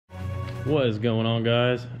What is going on,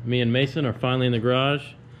 guys? Me and Mason are finally in the garage.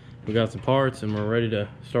 We got some parts and we're ready to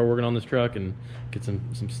start working on this truck and get some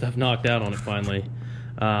stuff knocked out on it finally.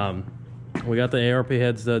 We got the ARP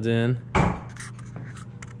head studs in.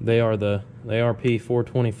 They are the ARP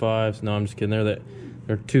 425s. No, I'm just kidding.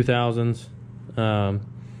 They're 2000s.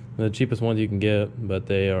 The cheapest ones you can get, but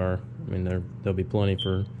they are, I mean, they'll be plenty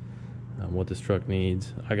for what this truck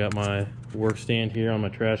needs. I got my work stand here on my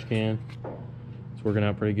trash can. It's working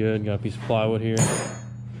out pretty good. Got a piece of plywood here.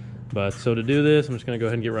 But so to do this, I'm just gonna go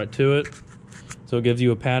ahead and get right to it. So it gives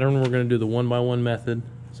you a pattern. We're gonna do the 1x1 method.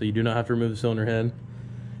 So you do not have to remove the cylinder head.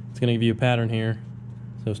 It's gonna give you a pattern here.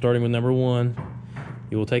 So starting with number 1,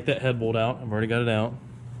 you will take that head bolt out. I've already got it out.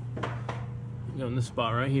 Go in this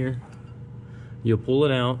spot right here. You'll pull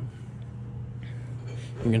it out.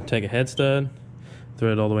 You're gonna take a head stud,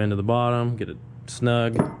 thread it all the way into the bottom, get it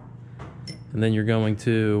snug, and then you're going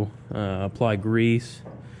to apply grease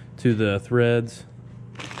to the threads.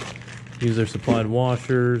 Use their supplied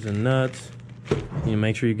washers and nuts. You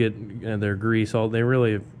make sure you get their grease. They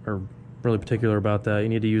really are really particular about that. You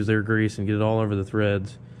need to use their grease and get it all over the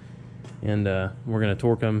threads. And we're going to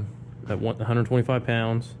torque them at 125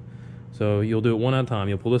 pounds. So you'll do it one at a time.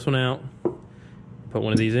 You'll pull this one out, put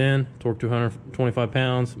one of these in, torque to 125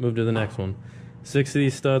 pounds, move to the next one. 6 of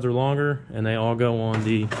these studs are longer, and they all go on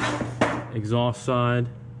the exhaust side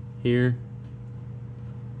here.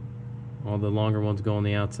 All the longer ones go on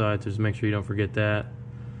the outside, so just make sure you don't forget that.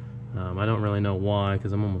 I don't really know why,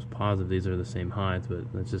 because I'm almost positive these are the same height,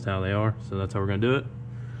 but that's just how they are. So that's how we're going to do it.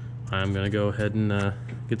 I'm going to go ahead and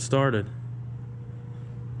get started.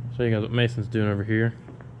 I'll show you guys what Mason's doing over here.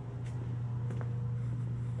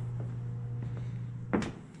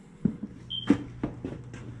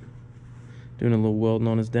 Doing a little welding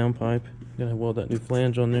on his downpipe. Gonna weld that new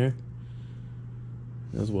flange on there.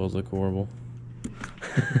 Those welds look horrible.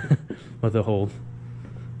 But they'll hold.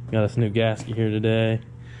 Got this new gasket here today.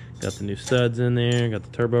 Got the new studs in there. Got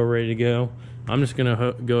the turbo ready to go. I'm just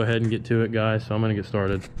gonna go ahead and get to it, guys. So I'm gonna get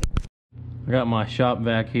started. I got my shop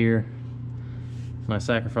vac here, and I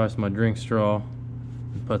sacrificed my drink straw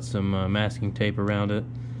and put some masking tape around it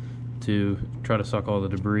to try to suck all the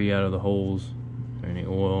debris out of the holes, or any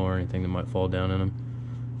oil or anything that might fall down in them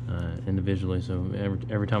individually. So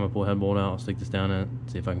every time I pull a head bolt out, I'll stick this down in it,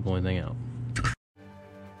 see if I can pull anything out.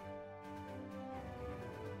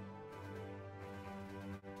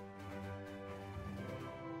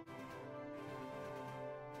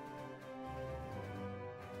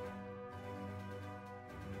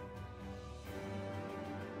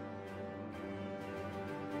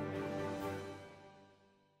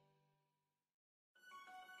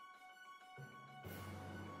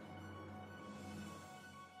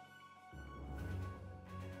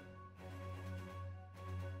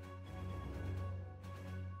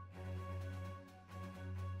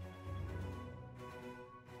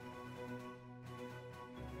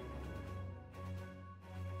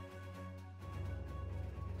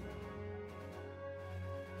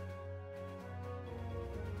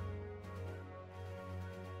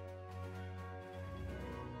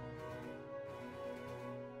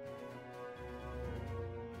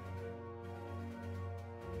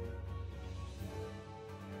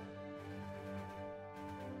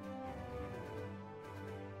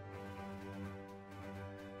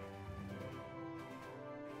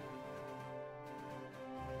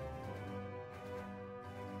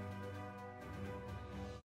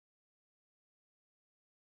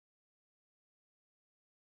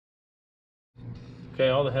 Okay,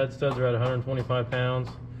 all the head studs are at 125 pounds.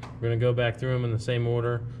 We're going to go back through them in the same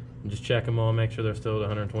order and just check them all, make sure they're still at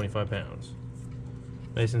 125 pounds.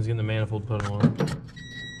 Mason's getting the manifold put on.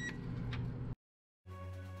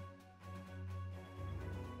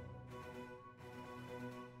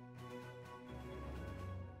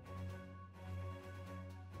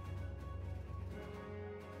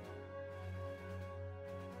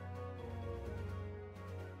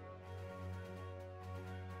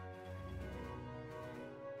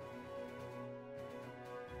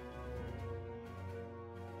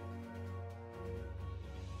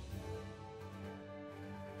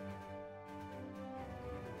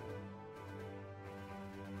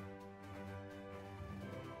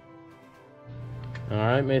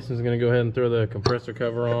 Alright, Mason's going to go ahead and throw the compressor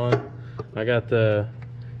cover on. I got the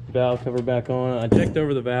valve cover back on. I checked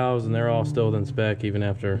over the valves and they're all still within spec even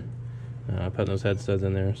after putting those head studs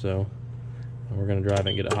in there. So we're going to drive it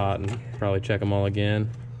and get it hot and probably check them all again.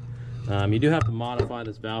 You do have to modify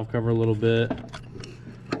this valve cover a little bit.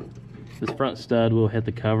 This front stud will hit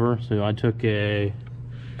the cover, so I took a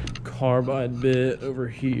carbide bit over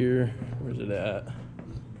here. Where's it at?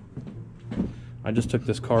 I just took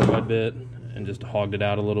this carbide bit and just hogged it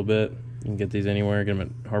out a little bit. You can get these anywhere, get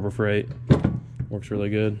them at Harbor Freight. Works really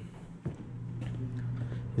good.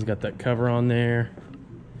 He's got that cover on there.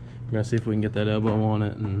 We're gonna see if we can get that elbow on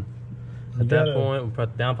it, and at that point we'll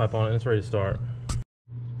put the downpipe on it and it's ready to start.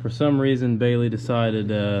 For some reason Bailey decided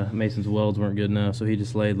Mason's welds weren't good enough, so he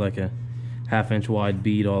just laid like a 1/2 inch wide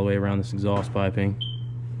bead all the way around this exhaust piping,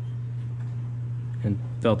 and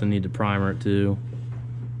felt the need to primer it too,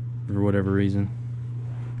 for whatever reason.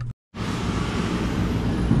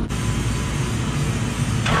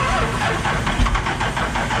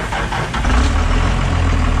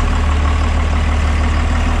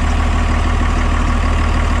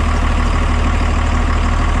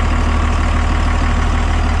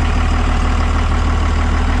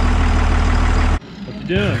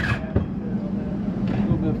 Doing? A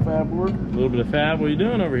little bit of fab work. A little bit of fab. What are you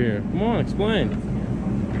doing over here? Come on, explain.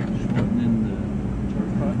 Shortening the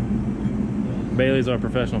charge pipe. Bailey's our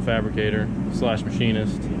professional fabricator /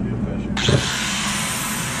 machinist.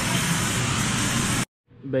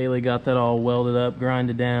 Bailey got that all welded up,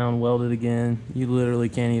 grinded down, welded again. You literally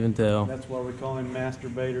can't even tell. That's why we call him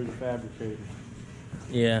Masturbator the Fabricator.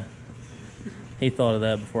 Yeah. He thought of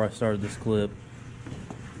that before I started this clip.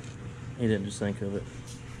 He didn't just think of it.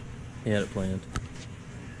 He had it planned.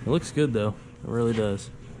 It looks good though. It really does.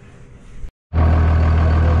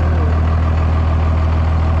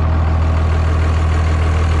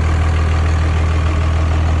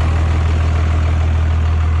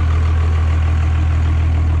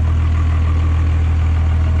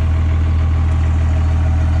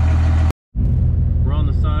 We're on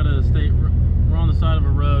the side of the state. We're on the side of a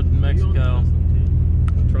road in Mexico,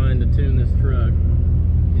 trying to tune this truck.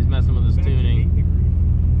 He's messing with his tuning.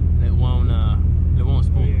 It won't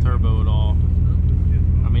spool the turbo at all.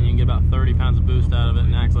 I mean, you can get about 30 pounds of boost out of it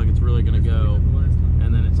and acts like it's really gonna go,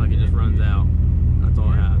 and then it's like it just runs out. That's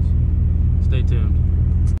all it has. Stay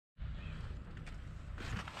tuned.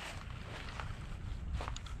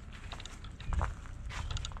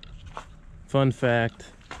 Fun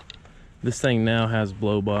fact, this thing now has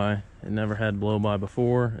blow-by. It never had blow-by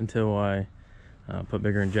before until I put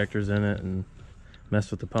bigger injectors in it and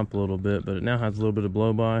messed with the pump a little bit, but it now has a little bit of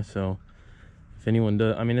blow-by. So if anyone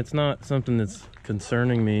does, I mean, it's not something that's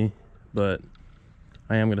concerning me, but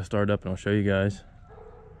I am going to start up and I'll show you guys.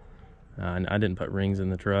 I didn't put rings in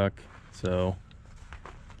the truck, so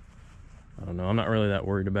I don't know. I'm not really that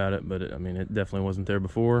worried about it, but I mean, it definitely wasn't there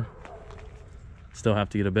before. Still have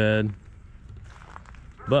to get a bed,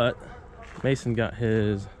 but Mason got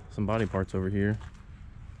some body parts over here.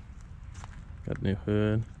 Got a new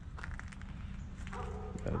hood.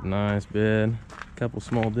 Got a nice bed, a couple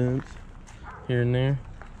small dents here and there.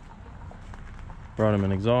 Brought him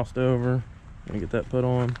an exhaust over. Gonna get that put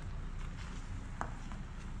on.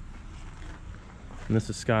 And this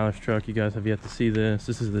is Skylar's truck. You guys have yet to see this.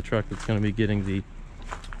 This is the truck that's gonna be getting the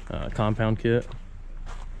compound kit.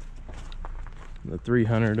 The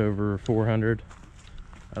 300 over 400.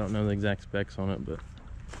 I don't know the exact specs on it, but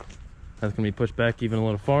that's gonna be pushed back even a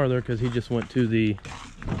little farther because he just went to the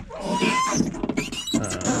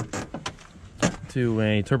to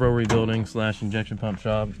a turbo rebuilding / injection pump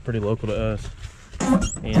shop. It's pretty local to us,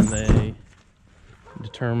 and they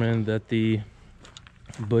determined that the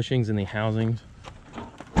bushings and the housings,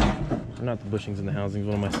 or not the bushings and the housings,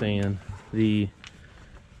 what am I saying, the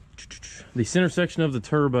center section of the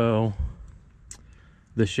turbo,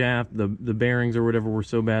 the shaft, the bearings or whatever were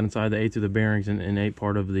so bad inside, they ate through the bearings and ate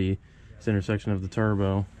part of the center section of the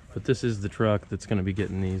turbo. But this is the truck that's going to be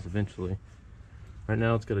getting these eventually. Right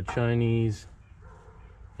now it's got a Chinese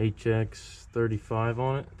HX35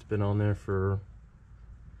 on it. It's been on there for,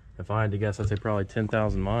 if I had to guess, I'd say probably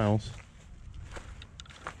 10,000 miles.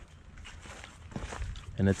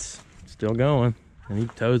 And it's still going. And he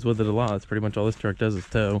tows with it a lot. That's pretty much all this truck does is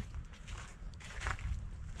tow.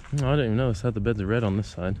 Oh, I didn't even notice how the beds are red on this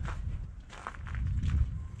side.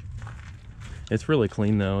 It's really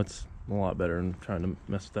clean though. It's a lot better than trying to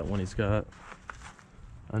mess with that one he's got.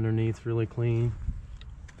 Underneath's really clean.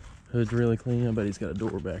 Hood's really clean. I bet he's got a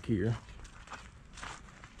door back here.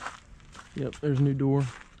 Yep, there's a new door.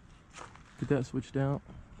 Get that switched out.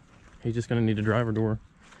 He's just gonna need a driver door,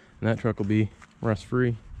 and that truck will be rust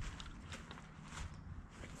free.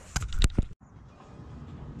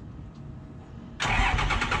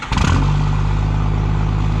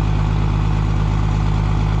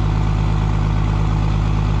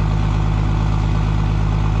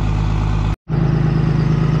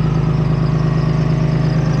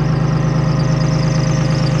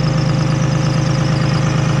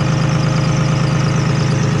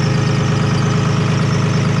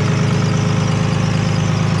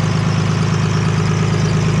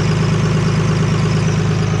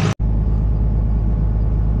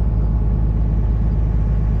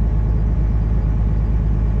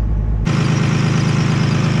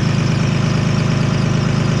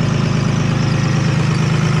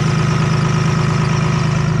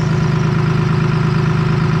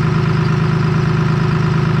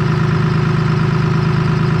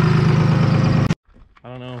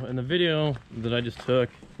 I just took,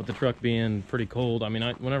 with the truck being pretty cold. I mean,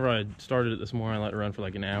 whenever I started it this morning, I let it run for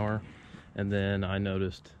like an hour, and then I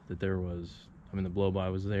noticed that there was, I mean, the blow-by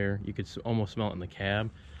was there. You could almost smell it in the cab.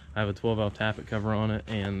 I have a 12-valve tappet cover on it,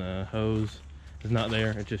 and the hose is not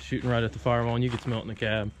there. It's just shooting right at the firewall, and you could smell it in the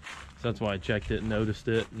cab. So that's why I checked it and noticed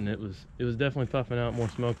it, and it was definitely puffing out more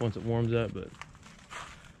smoke once it warms up. But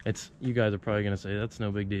you guys are probably gonna say that's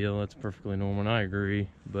no big deal, that's perfectly normal, and I agree.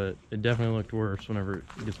 But it definitely looked worse whenever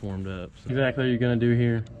it gets warmed up. So. Exactly, what are you gonna do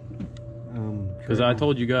here? Because I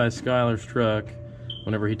told you guys Skylar's truck,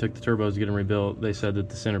 whenever he took the turbos to get them rebuilt, they said that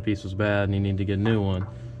the centerpiece was bad and he needed to get a new one.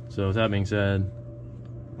 So with that being said,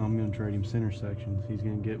 I'm going to trade him center sections. He's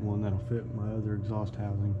going to get one that'll fit my other exhaust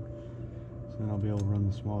housing. So then I'll be able to run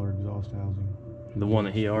the smaller exhaust housing. The one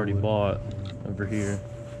that he already bought over here.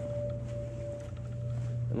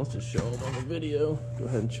 And let's just show him on the video. Go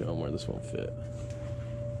ahead and show him where this won't fit.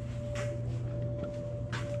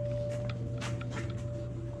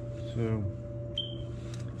 So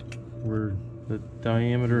the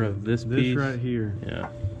diameter of this piece right here,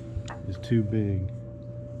 is too big.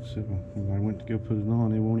 So when I went to go put it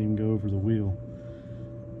on, it won't even go over the wheel.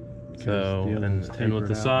 So and with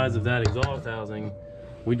the size of that exhaust housing,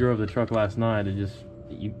 we drove the truck last night.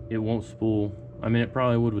 It won't spool. I mean, it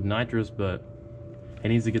probably would with nitrous, but he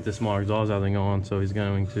needs to get this smaller exhaust housing on. So he's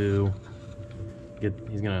going to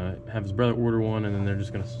have his brother order one, and then they're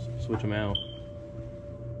just gonna switch them out.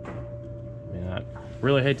 I mean, I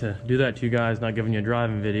really hate to do that to you guys, not giving you a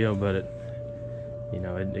driving video, but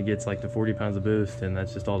it gets like to 40 pounds of boost, and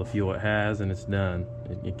that's just all the fuel it has, and it's done.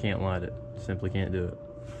 You can't light it. Simply can't do it.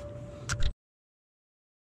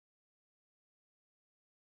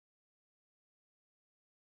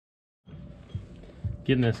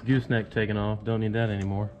 Getting this gooseneck taken off. Don't need that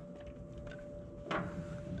anymore.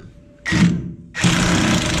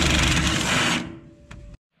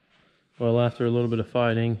 Well, after a little bit of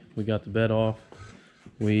fighting, we got the bed off.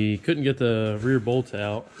 We couldn't get the rear bolts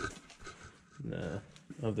out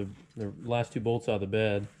of the last two bolts out of the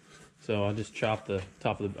bed, so I just chopped the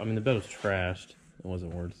top of the. I mean, the bed was trashed. It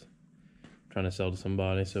wasn't worth trying to sell to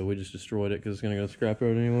somebody, so we just destroyed it because it's gonna go to scrap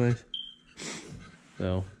road anyways.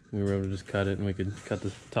 So we were able to just cut it, and we could cut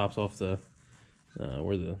the tops off the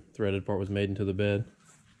where the threaded part was made into the bed,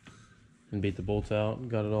 and beat the bolts out and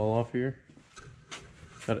got it all off here.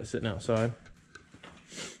 Got it sitting outside.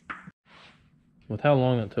 With how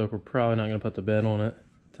long that took, we're probably not going to put the bed on it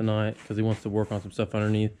tonight because he wants to work on some stuff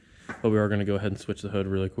underneath. But we are going to go ahead and switch the hood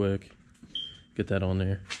really quick. Get that on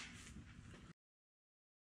there.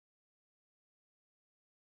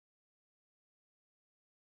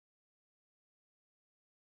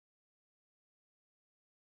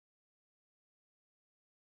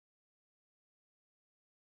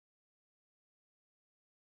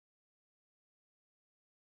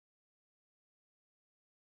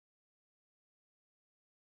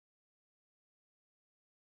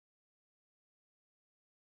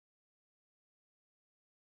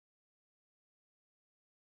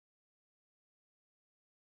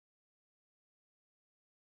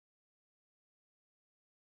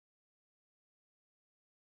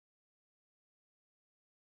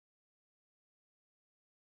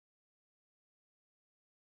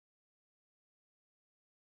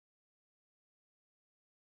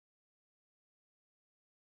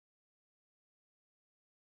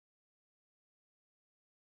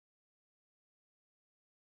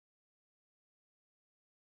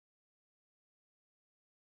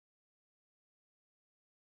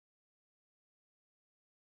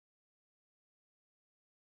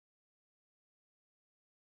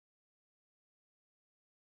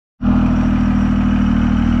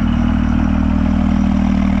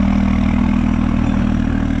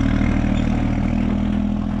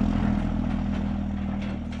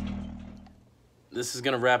 This is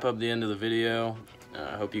going to wrap up the end of the video.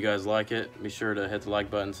 I hope you guys like it. Be sure to hit the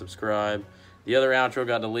like button, subscribe. The other outro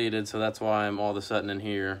got deleted, so that's why I'm all of a sudden in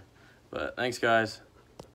here. But thanks, guys.